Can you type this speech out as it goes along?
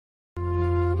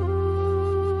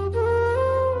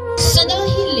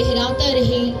लहराता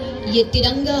रहे ये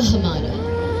तिरंगा हमारा,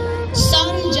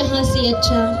 सारे जहां से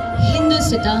अच्छा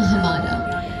हिंदुस्तान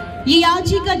हमारा। ये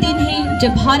आज ही का दिन है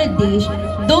जब भारत देश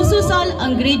 200 साल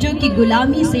अंग्रेजों की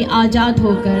गुलामी से आज़ाद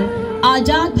होकर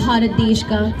आज़ाद भारत देश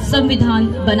का संविधान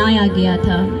बनाया गया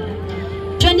था।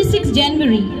 26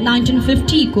 जनवरी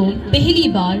 1950 को पहली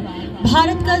बार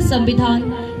भारत का संविधान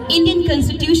इंडियन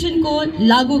कॉन्स्टिट्यूशन को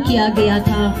लागू किया गया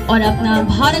था और अपना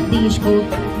भारत देश को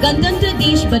गणतंत्र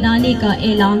देश बनाने का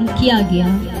ऐलान किया गया,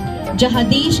 जहां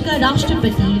देश का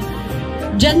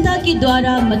राष्ट्रपति जनता के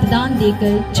द्वारा मतदान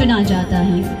देकर चुना जाता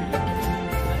है।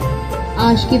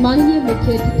 आज के माननीय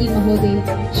मुख्य अतिथि महोदय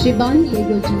श्री बानी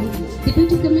लेगो जी,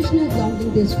 डिप्टी कमिश्नर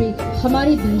लॉन्गडिंग डिस्ट्रिक्ट,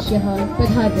 हमारे बीच यहाँ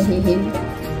पधार रहे हैं।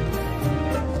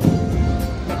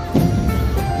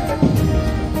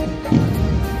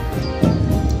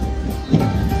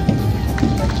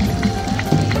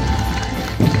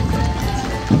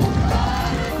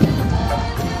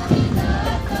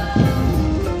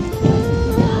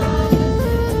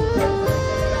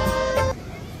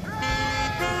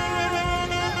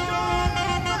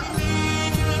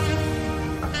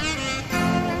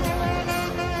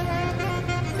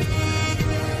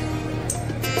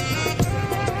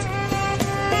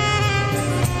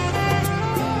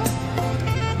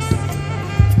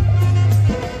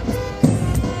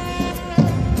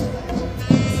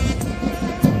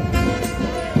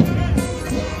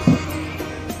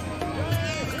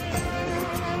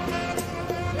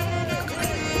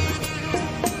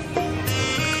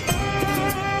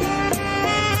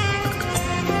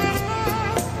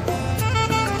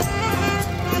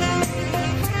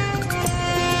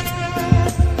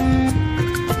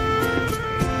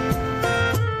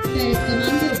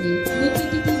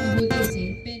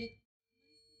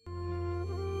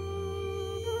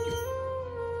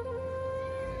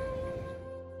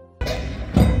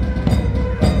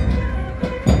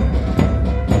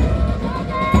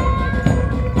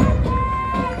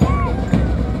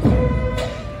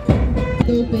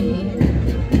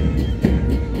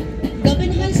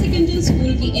 गवर्नमेंट हाई सेकेंडरी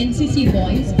स्कूल की एनसीसी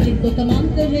बॉयज, जिनको कमान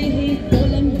कर रहे हैं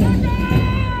लॉन्गडिंग।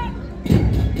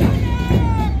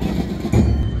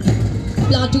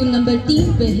 प्लाटून नंबर 3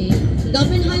 पे है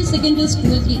गवर्नमेंट हाई सेकेंडरी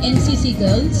स्कूल की एनसीसी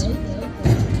गर्ल्स,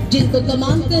 जिनको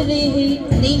कमान कर रहे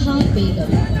हैं नेहा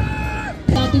बेगम।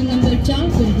 प्लाटून नंबर 4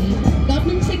 पे है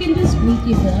गवर्नमेंट सेकेंडरी स्कूल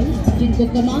की बॉयज, जिनको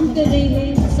कमान कर रहे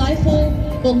हैं साइफो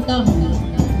पोंगताहुई।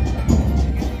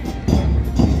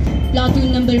 प्लाटून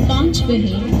नंबर 5 पे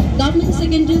है गवर्नमेंट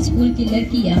सेकेंडरी स्कूल की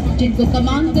लड़कियां, जिनको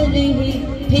कमान कर रहे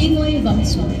हैं फेंगोए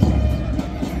वंशु।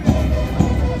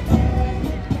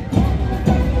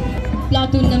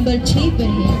 प्लाटून नंबर 6 पे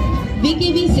है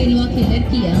बीकेबी सेनवा की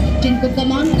लड़कियां, जिनको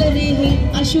कमान कर रहे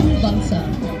हैं अशुम वंशा।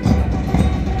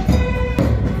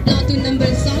 प्लाटून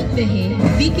नंबर 7 पे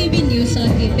है बीकेबी न्यूसा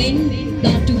के पेन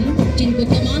प्लाटून, जिनको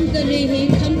कमान कर रहे हैं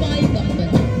Khambai Pamban.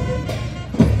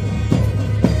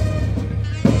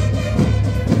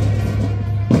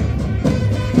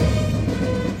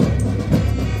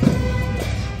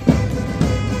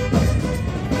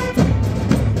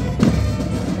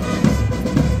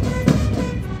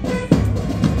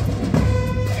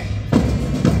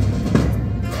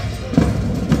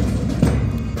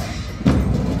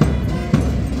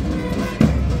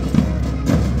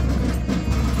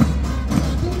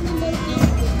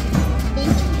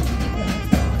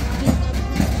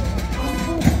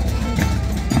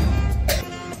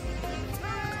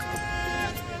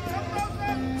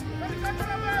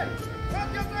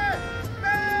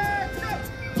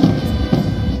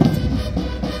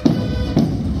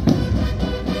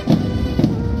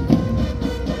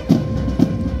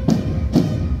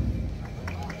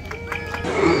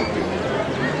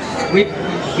 With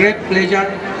great pleasure,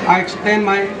 I extend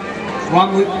my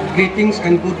warm greetings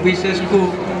and good wishes to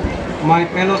my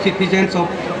fellow citizens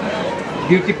of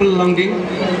beautiful Longding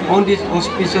on this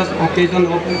auspicious occasion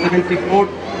of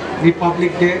 74th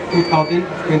Republic Day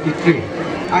 2023.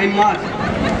 I must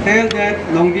tell that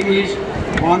Longding is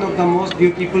one of the most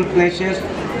beautiful places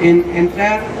in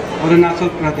entire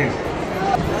Arunachal Pradesh.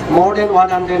 More than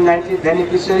 190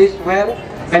 beneficiaries were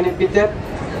benefited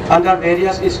under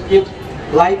various schemes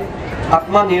like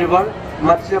Atmanirbhar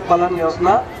Matsya Palan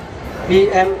Yojana,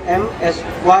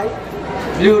 PMMSY,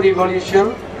 Blue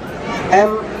Revolution,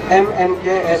 MMNK,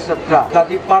 etc. The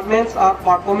departments are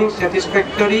performing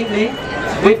satisfactorily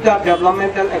with the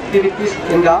developmental activities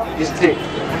in the district,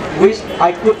 which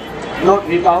I could not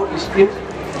read out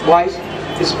schemes-wise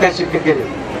specifically.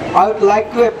 I would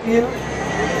like to appeal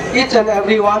each and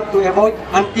everyone to avoid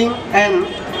hunting and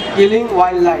killing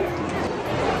wildlife.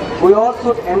 We all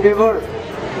should endeavor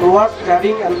towards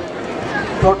saving and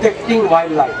protecting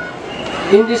wildlife.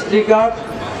 In this regard,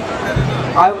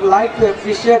 I would like to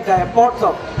appreciate the efforts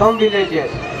of some villagers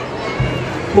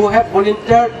who have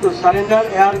volunteered to surrender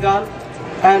air gun,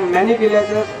 and many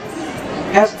villages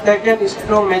has taken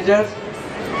strong measures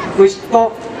to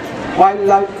stop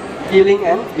wildlife killing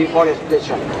and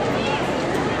deforestation.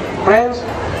 Friends,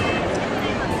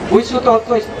 we should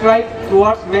also strive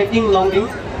towards making Longding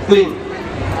clean.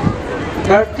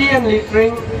 Dirty and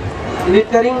littering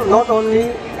not only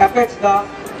affects the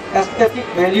aesthetic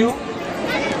value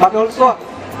but also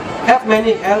have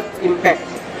many health impacts.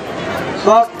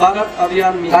 Swasth Bharat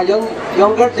Abhiyan means the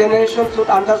younger generation should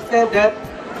understand that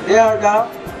they are the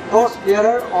torch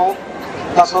bearer of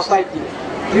the society.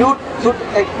 Youth should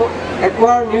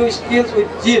acquire new skills with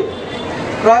zeal.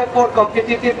 Try for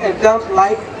competitive exams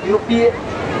like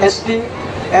UPSC,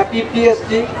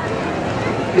 APPSC,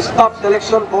 Staff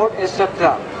Selection Board,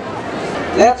 etc.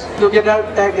 Let's together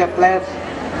take a pledge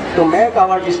to make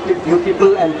our district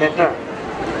beautiful and better.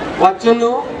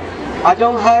 Wachunu,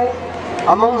 Ajonghai,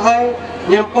 Amonghai,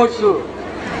 Nyemposu.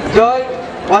 Joy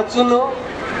Wachunu,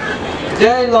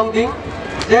 Jai Longding,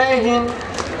 Jai Hind.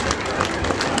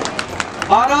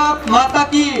 Bharat Mata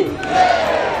Ki!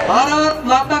 Bharat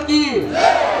Mata Ki!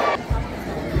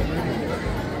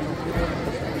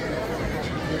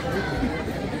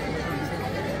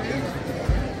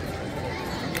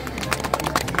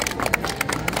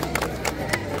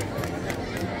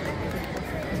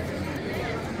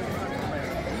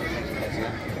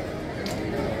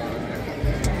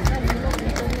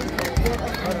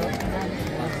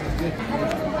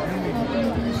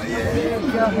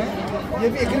 ये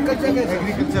भी agriculture का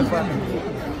agriculture पर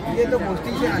ये तो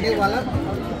mostly से आने वाला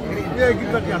ये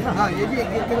एग्रीकल्चर ना हाँ ये भी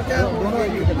एग्रीकल्चर दोनों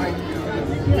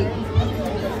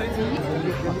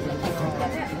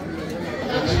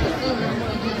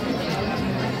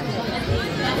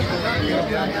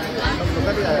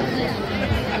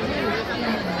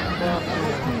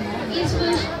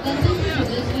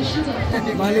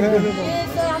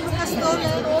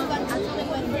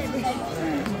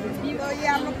ये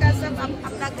हम लोग का सब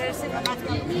अपना घर से बना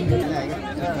के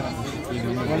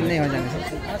नहीं हो जाएंगे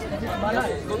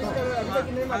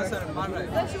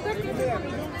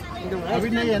अभी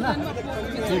नहीं है ना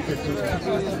ठीक है